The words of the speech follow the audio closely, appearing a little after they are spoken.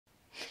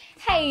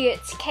Hey,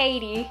 it's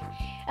Katie.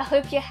 I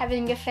hope you're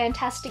having a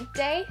fantastic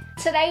day.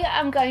 Today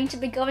I'm going to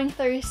be going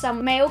through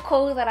some mail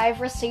call that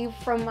I've received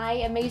from my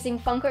amazing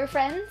Funko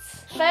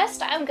friends.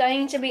 First, I'm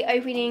going to be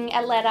opening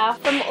a letter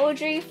from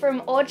Audrey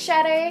from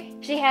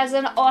Audshadow. She has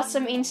an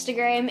awesome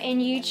Instagram and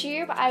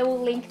YouTube. I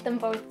will link them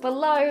both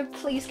below.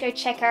 Please go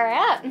check her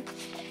out.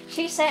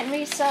 She sent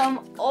me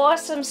some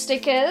awesome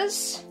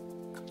stickers.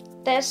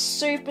 They're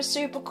super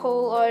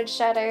cool,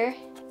 Audshadow.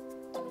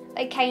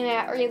 They came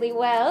out really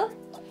well.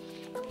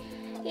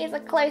 Here's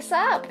a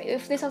close-up.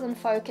 If this doesn't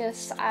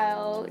focus,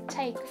 I'll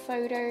take a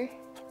photo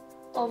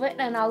of it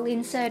and I'll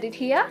insert it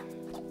here.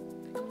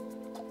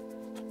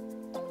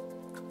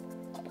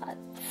 But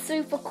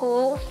super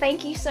cool.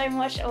 Thank you so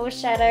much,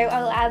 Audshadow.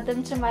 I'll add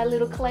them to my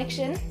little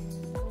collection.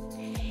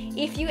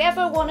 If you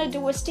ever want to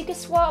do a sticker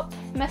swap,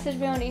 message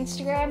me on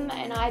Instagram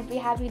and I'd be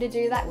happy to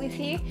do that with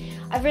you.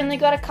 I've only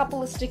got a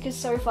couple of stickers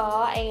so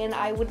far and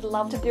I would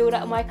love to build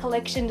up my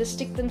collection to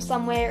stick them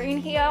somewhere in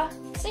here.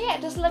 So yeah,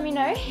 just let me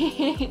know.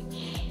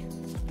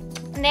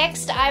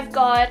 Next, I've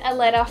got a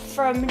letter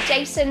from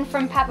Jason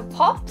from Papa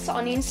Pops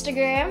on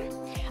Instagram.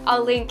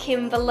 I'll link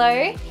him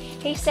below.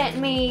 He sent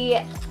me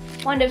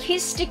one of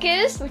his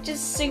stickers, which is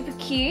super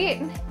cute.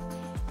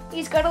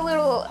 He's got a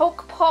little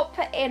Hulk Pop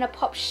and a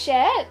Pop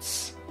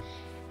shirt.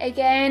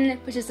 Again,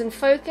 which is in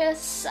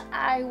focus.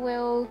 I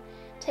will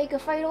take a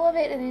photo of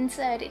it and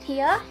insert it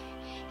here.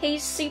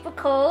 He's super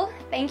cool.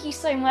 Thank you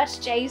so much,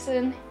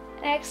 Jason.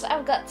 Next,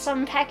 I've got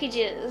some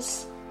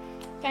packages.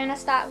 Gonna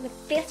start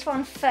with this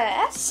one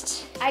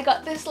first. I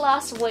got this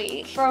last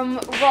week from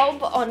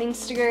Robb on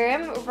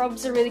Instagram.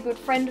 Robb's a really good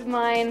friend of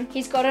mine.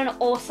 He's got an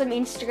awesome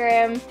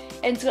Instagram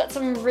and he's got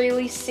some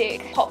really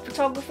sick pop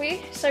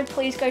photography. So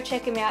please go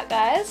check him out,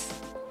 guys.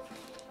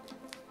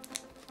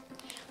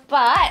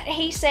 But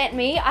he sent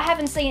me, I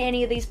haven't seen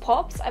any of these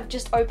pops, I've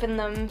just opened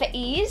them for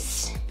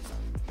ease.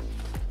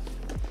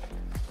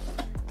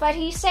 But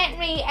he sent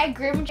me a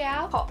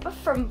Grimjow pop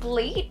from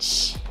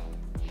Bleach.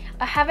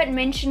 I haven't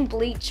mentioned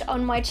Bleach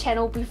on my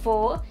channel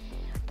before,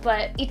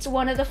 but it's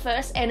one of the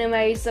first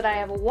animes that I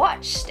ever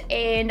watched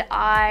and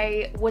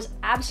I was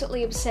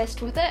absolutely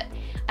obsessed with it.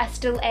 I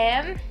still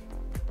am.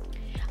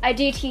 I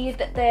did hear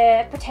that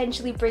they're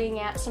potentially bringing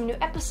out some new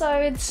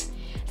episodes,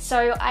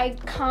 so I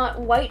can't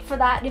wait for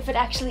that if it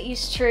actually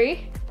is true.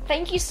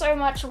 Thank you so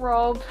much,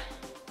 Robb.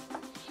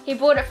 He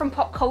bought it from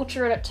Pop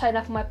Culture and it turned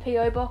up in my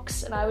PO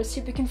box and I was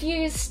super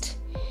confused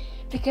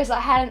because I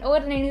hadn't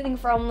ordered anything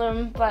from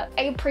them, but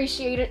I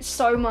appreciate it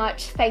so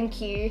much.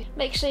 Thank you.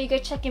 Make sure you go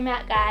check him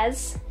out,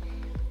 guys.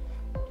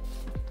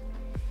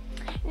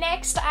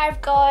 Next,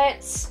 I've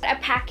got a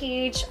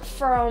package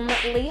from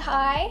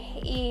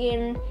Lehi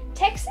in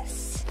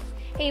Texas.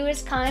 He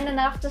was kind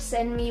enough to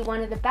send me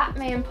one of the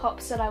Batman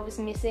pops that I was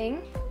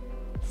missing.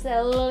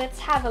 So let's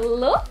have a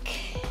look.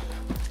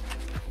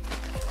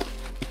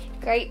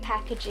 Great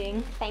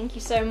packaging. Thank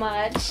you so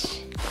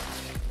much.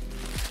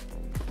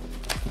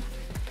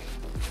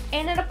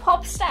 And in a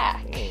pop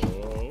stack.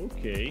 Oh,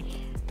 okay.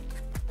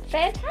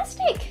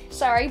 Fantastic.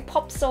 Sorry,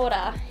 pop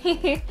soda.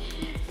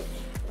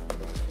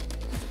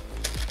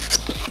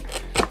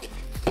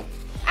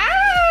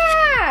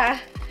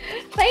 Ah!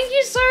 Thank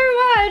you so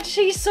much.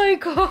 He's so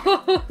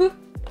cool.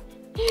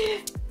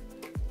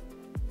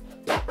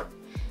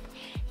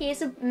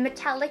 Here's a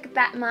metallic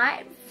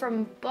Batmite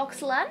from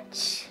Box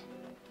Lunch.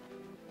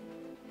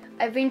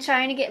 I've been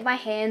trying to get my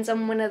hands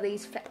on one of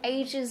these for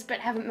ages, but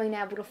haven't been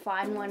able to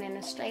find one in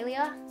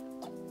Australia.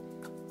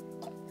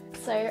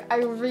 So I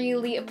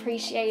really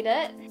appreciate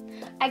it.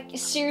 I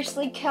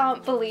seriously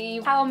can't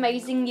believe how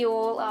amazing you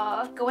all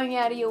are going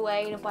out of your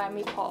way to buy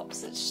me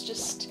pops.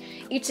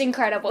 It's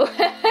incredible.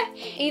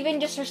 Even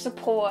just for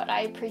support,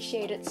 I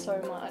appreciate it so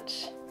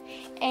much.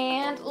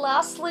 And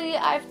lastly,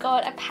 I've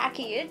got a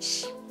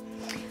package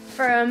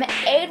from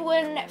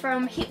Edwin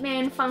from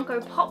Hitman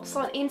Funko Pops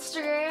on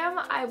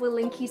Instagram. I will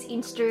link his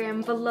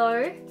Instagram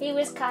below. He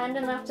was kind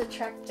enough to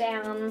track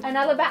down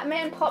another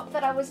Batman pop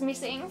that I was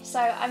missing, so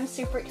I'm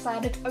super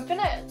excited to open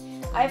it.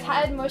 I've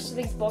had most of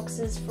these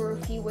boxes for a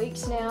few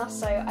weeks now,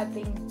 so I've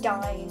been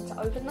dying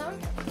to open them.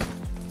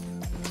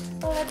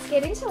 Well, let's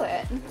get into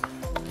it.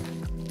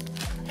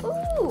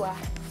 Ooh!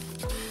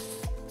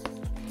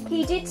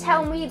 He did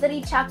tell me that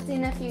he chucked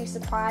in a few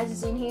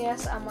surprises in here,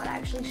 so I'm not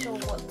actually sure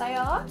what they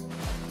are.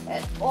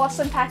 But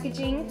awesome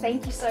packaging,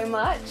 thank you so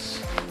much.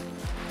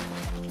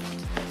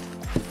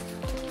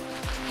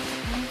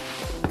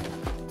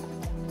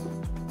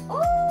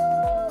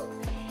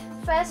 Ooh!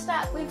 First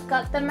up, we've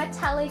got the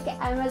metallic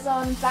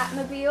Amazon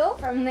Batmobile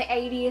from the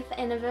 80th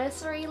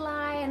anniversary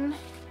line,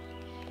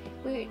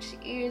 which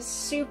is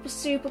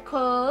super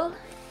cool.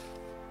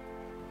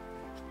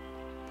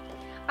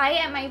 I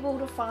am able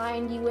to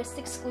find US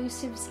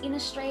exclusives in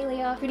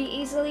Australia pretty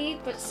easily,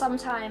 but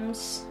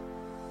sometimes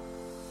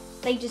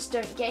they just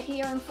don't get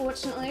here,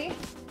 unfortunately.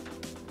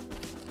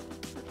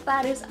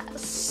 That is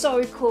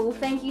so cool.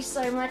 Thank you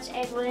so much,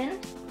 Edwin.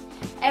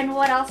 And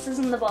what else is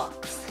in the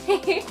box?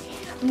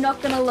 I'm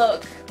not gonna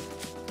look.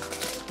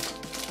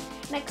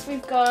 Next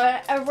we've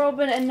got a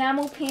Robin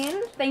enamel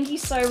pin. Thank you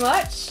so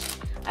much.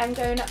 I'm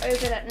going to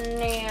open it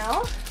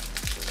now.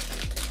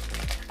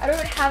 I don't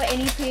have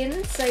any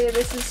pins, so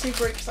this is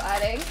super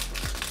exciting.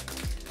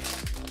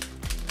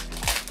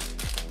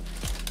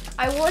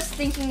 I was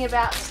thinking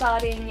about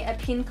starting a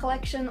pin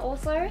collection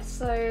also,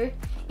 so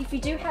if you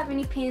do have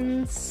any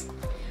pins,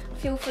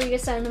 feel free to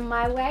send them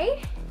my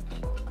way.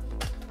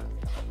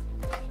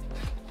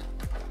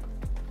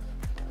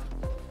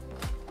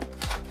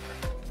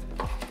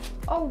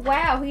 Oh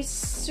wow, he's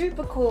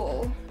super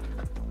cool.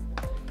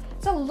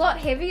 It's a lot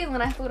heavier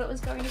than I thought it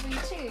was going to be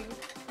too.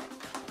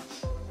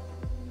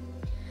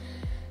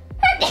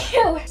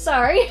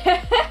 Sorry.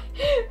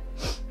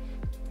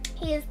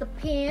 Here's the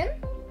pin.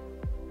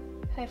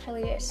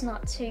 Hopefully it's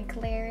not too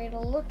glary to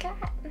look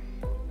at.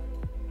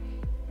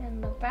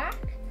 And the back.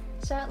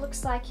 So it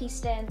looks like he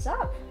stands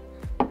up.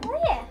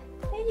 Oh yeah,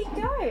 there you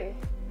go.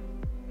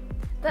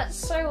 That's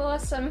so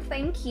awesome,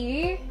 thank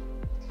you.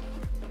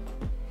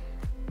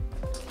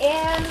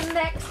 And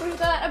next we've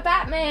got a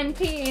Batman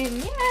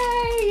pin,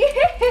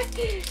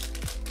 yay!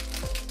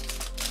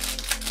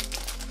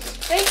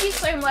 Thank you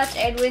so much,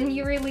 Edwin,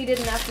 you really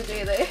didn't have to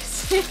do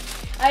this.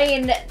 I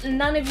mean,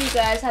 none of you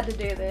guys had to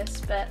do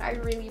this, but I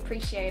really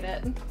appreciate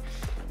it.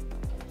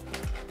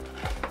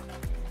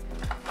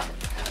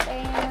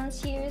 And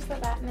here's the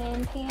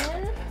Batman pin,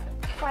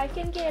 if I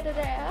can get it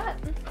out.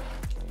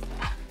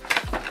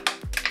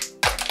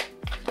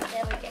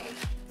 There we go.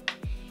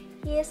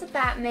 Here's the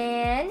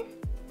Batman.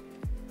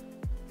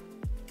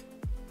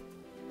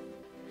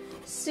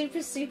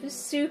 Super, super,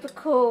 super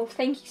cool.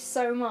 Thank you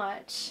so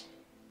much.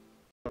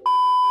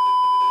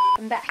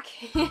 I'm back.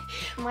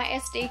 My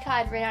SD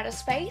card ran out of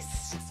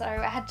space, so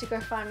I had to go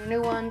find a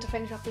new one to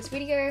finish off this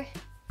video.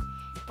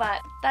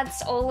 But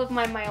that's all of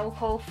my mail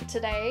haul for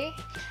today.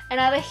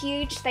 Another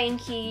huge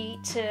thank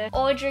you to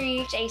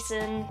Audrey,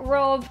 Jason,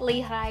 Rob,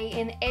 Lehi,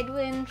 and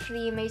Edwin for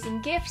the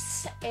amazing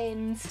gifts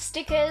and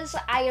stickers.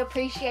 I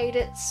appreciate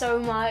it so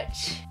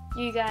much.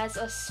 You guys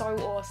are so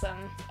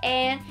awesome.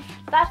 And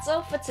that's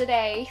all for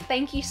today.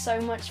 Thank you so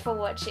much for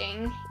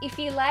watching. If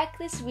you like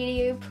this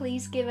video,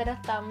 please give it a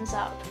thumbs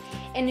up.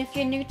 And if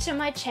you're new to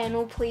my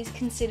channel, please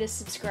consider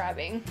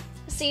subscribing.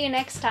 See you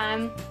next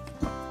time.